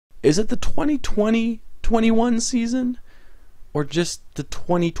Is it the 2020-21 season or just the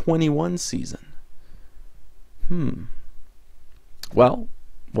 2021 season? Well,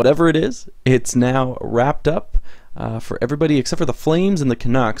 whatever it is, it's now wrapped up for everybody except for the Flames and the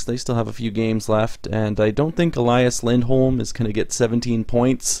Canucks. They still have a few games left, and I don't think Elias Lindholm is going to get 17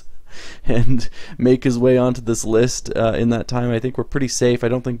 points and make his way onto this list in that time. I think we're pretty safe. I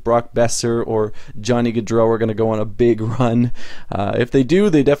don't think Brock Besser or Johnny Gaudreau are going to go on a big run. If they do,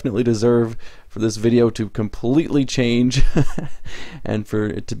 they definitely deserve for this video to completely change and for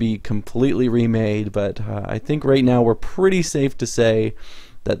it to be completely remade. But I think right now we're pretty safe to say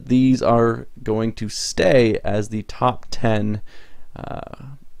that these are going to stay as the top 10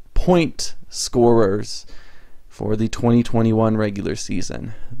 point scorers for the 2021 regular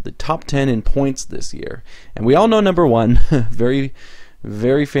season. The top 10 in points this year. And we all know number one, very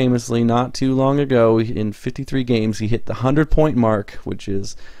famously, not too long ago, in 53 games, he hit the 100-point mark, which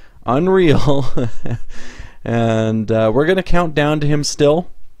is unreal. And we're going to count down to him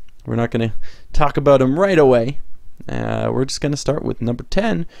still. We're not going to talk about him right away. We're just going to start with number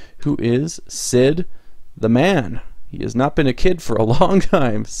 10, who is Sid the Man. He has not been a kid for a long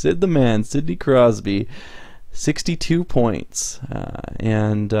time. Sid the Man, Sidney Crosby. 62 points,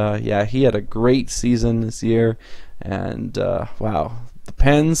 yeah, he had a great season this year, and wow, the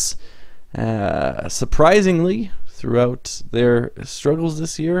Pens, surprisingly, throughout their struggles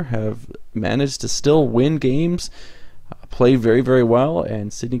this year, have managed to still win games, play very well,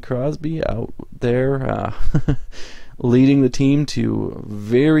 and Sidney Crosby out there leading the team to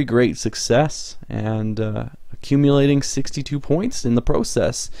very great success and accumulating 62 points in the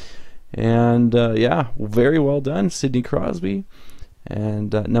process. And yeah, very well done, Sidney Crosby.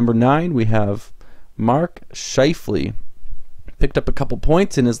 And number 9, we have Mark Scheifele. Picked up a couple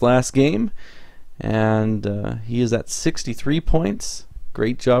points in his last game, and he is at 63 points.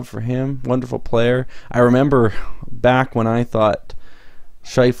 Great job for him. Wonderful player. I remember back when I thought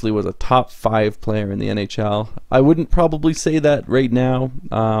Scheifele was a top 5 player in the NHL. I wouldn't probably say that right now,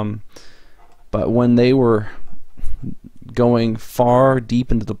 but when they were going far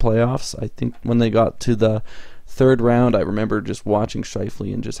deep into the playoffs, I think when they got to the 3rd round, I remember just watching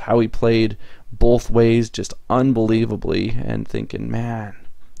Scheifele and just how he played both ways just unbelievably, and thinking, man,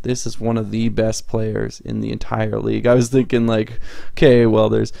 this is one of the best players in the entire league. I was thinking, like, okay, well,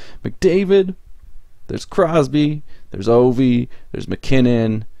 there's McDavid, there's Crosby, there's Ovi, there's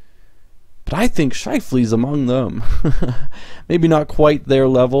McKinnon, but I think Scheifele's among them. Maybe not quite their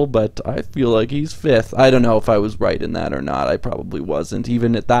level, but I feel like he's 5th. I don't know if I was right in that or not. I probably wasn't,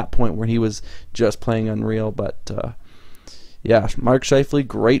 even at that point where he was just playing unreal. But yeah, Mark Scheifele,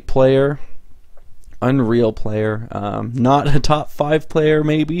 great player, unreal player. Not a top 5 player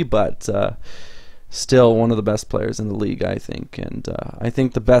maybe, but still one of the best players in the league, I think. And I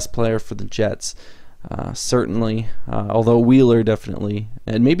think the best player for the Jets. Certainly, although Wheeler definitely,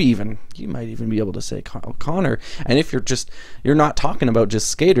 and maybe even you might even be able to say Connor. And if you're not talking about just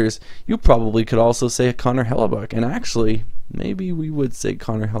skaters, you probably could also say Connor Hellebuck. And actually, maybe we would say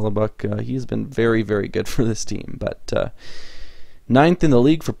Connor Hellebuck. He's been very good for this team. But 9th in the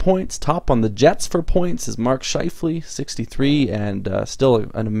league for points. Top on the Jets for points is Mark Scheifele, 63, and still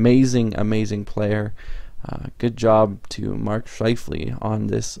an amazing player. Good job to Mark Scheifele on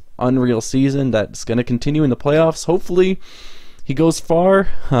this unreal season that's going to continue in the playoffs. Hopefully he goes far.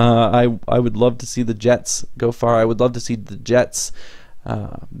 I would love to see the Jets go far. I would love to see the Jets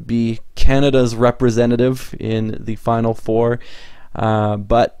be Canada's representative in the Final Four.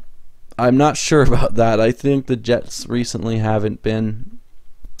 But I'm not sure about that. I think the Jets recently haven't been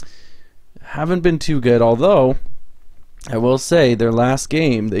too good, although I will say their last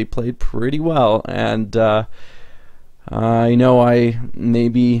game they played pretty well, and I know I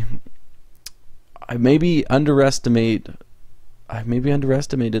maybe underestimated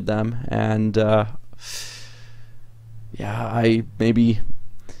them, and yeah, I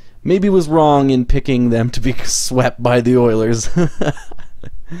maybe was wrong in picking them to be swept by the Oilers.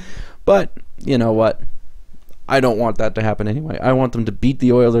 But you know what? I don't want that to happen anyway. I want them to beat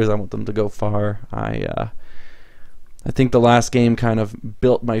the Oilers. I want them to go far. I think the last game kind of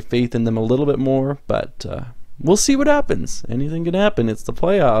built my faith in them a little bit more, but we'll see what happens. Anything can happen. It's the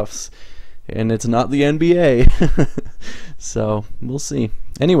playoffs, and it's not the NBA. So we'll see.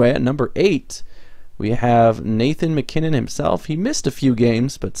 Anyway, at number 8, we have Nathan McKinnon himself. He missed a few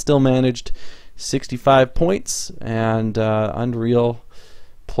games, but still managed 65 points, and unreal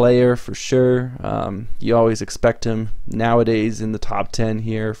player for sure. You always expect him nowadays in the top 10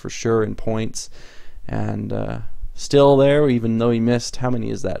 here for sure in points, and still there, even though he missed, how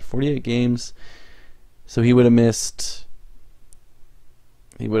many is that? 48 games. So he would have missed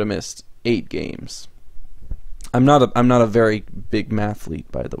he would have missed 8 games. I'm not a very big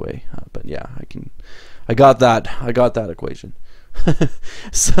mathlete, by the way, but yeah, I got that equation.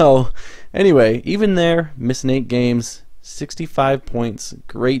 So anyway, even there, missing 8 games, 65 points.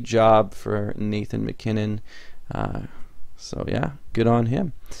 Great job for Nathan MacKinnon. So yeah, good on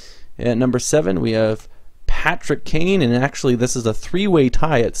him. At number 7, we have Patrick Kane, and actually this is a 3-way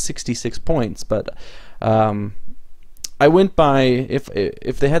tie at 66 points. But I went by,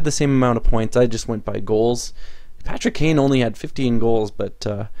 if they had the same amount of points, I just went by goals. Patrick Kane only had 15 goals, but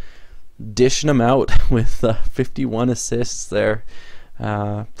dishing them out with 51 assists there.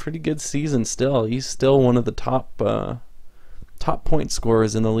 Pretty good season still. He's still one of the top point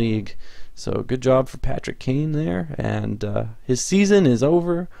scorers in the league. So good job for Patrick Kane there. And his season is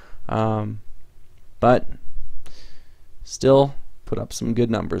over, but still put up some good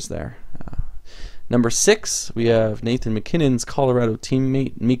numbers there. Number 6, we have Nathan MacKinnon's Colorado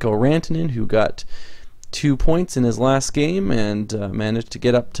teammate Mikko Rantanen, who got 2 points in his last game and managed to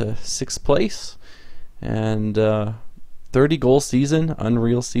get up to 6th place. And 30-goal season,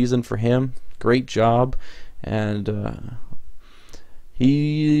 unreal season for him. Great job. And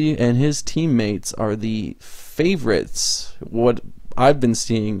he and his teammates are the favorites. What I've been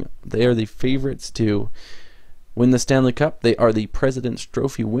seeing, they are the favorites to win the Stanley Cup. They are the President's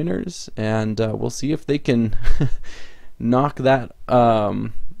Trophy winners, and we'll see if they can knock that.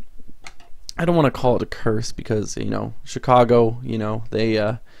 I don't want to call it a curse because, you know, Chicago, you know, they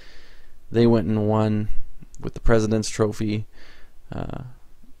went and won with the President's Trophy.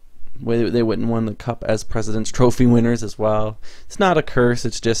 They went and won the Cup as President's Trophy winners as well. It's not a curse.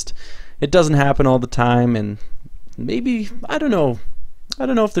 It's just, it doesn't happen all the time, and maybe, I don't know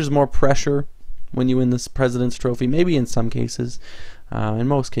if there's more pressure when you win this President's Trophy. Maybe in some cases. In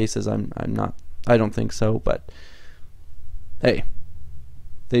most cases, I don't think so. But hey,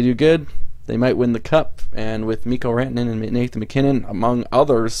 they do good. They might win the Cup, and with Mikko Rantanen and Nathan MacKinnon, among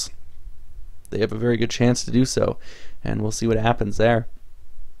others, they have a very good chance to do so, and we'll see what happens there.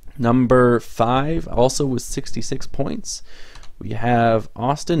 Number 5, also with 66 points, we have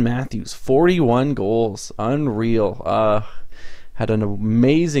Austin Matthews, 41 goals, unreal. Had an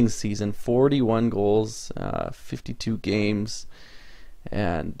amazing season, 41 goals, 52 games,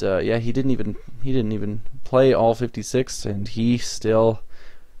 and yeah, he didn't even play all 56, and he still,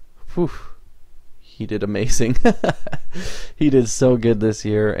 he did amazing. He did so good this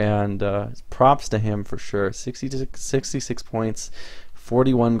year, and props to him for sure. 66 points,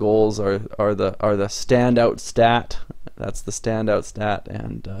 41 goals are the standout stat. That's the standout stat,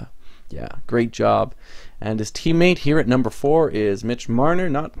 and yeah, great job. And his teammate here at number 4 is Mitch Marner.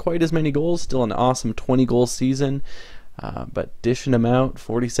 Not quite as many goals, still an awesome 20-goal season, but dishing him out,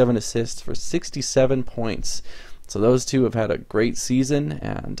 47 assists for 67 points. So those two have had a great season,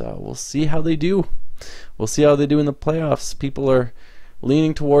 and we'll see how they do. We'll see how they do in the playoffs. People are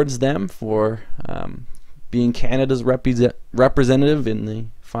leaning towards them for being Canada's representative in the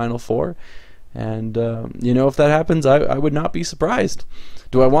Final Four. And, you know, if that happens, I would not be surprised.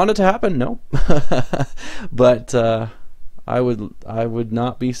 Do I want it to happen? No. But I would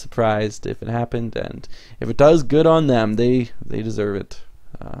not be surprised if it happened. And if it does, good on them. They deserve it.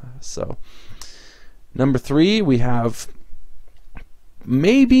 So, number 3, we have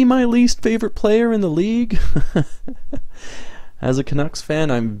maybe my least favorite player in the league. As a Canucks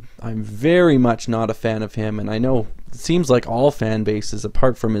fan, I'm very much not a fan of him, and I know it seems like all fan bases,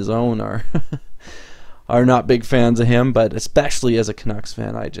 apart from his own, are are not big fans of him. But especially as a Canucks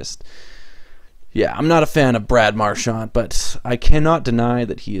fan, I'm not a fan of Brad Marchand, but I cannot deny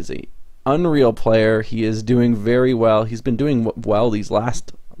that he is a unreal player. He is doing very well. He's been doing well these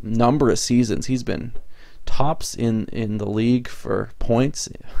last number of seasons. He's been tops in the league for points,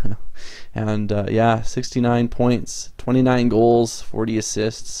 and yeah, 69 points, 29 goals, 40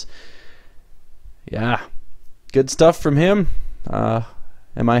 assists. Yeah, good stuff from him.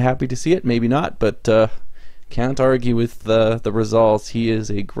 Am I happy to see it? Maybe not, but can't argue with the results. He is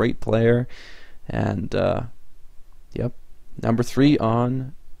a great player, and yep, number 3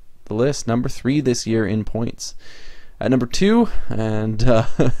 on the list. Number 3 this year in points. At number 2, and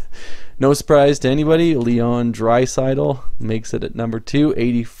no surprise to anybody, Leon Draisaitl makes it at number 2,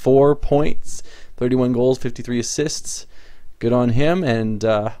 84 points, 31 goals, 53 assists. Good on him, and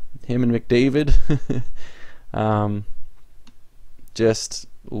him and McDavid just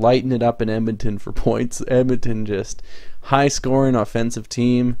lighten it up in Edmonton for points. Edmonton just high-scoring offensive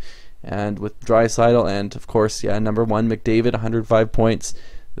team, and with Draisaitl and, of course, yeah, number 1, McDavid, 105 points.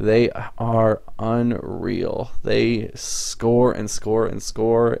 They are unreal. They score and score and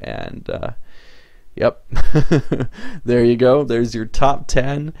score, and Yep. There you go. There's your top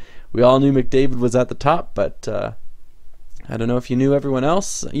 10. We all knew McDavid was at the top, but I don't know if you knew everyone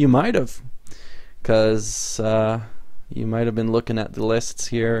else. You might have, because you might have been looking at the lists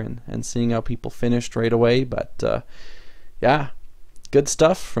here and seeing how people finished right away. But yeah, good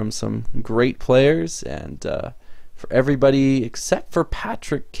stuff from some great players. And for everybody except for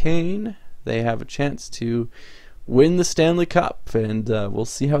Patrick Kane, they have a chance to win the Stanley Cup, and we'll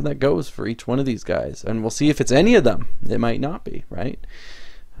see how that goes for each one of these guys, and we'll see if it's any of them. It might not be, right?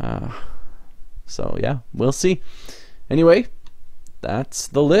 So yeah, we'll see. Anyway, that's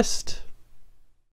the list.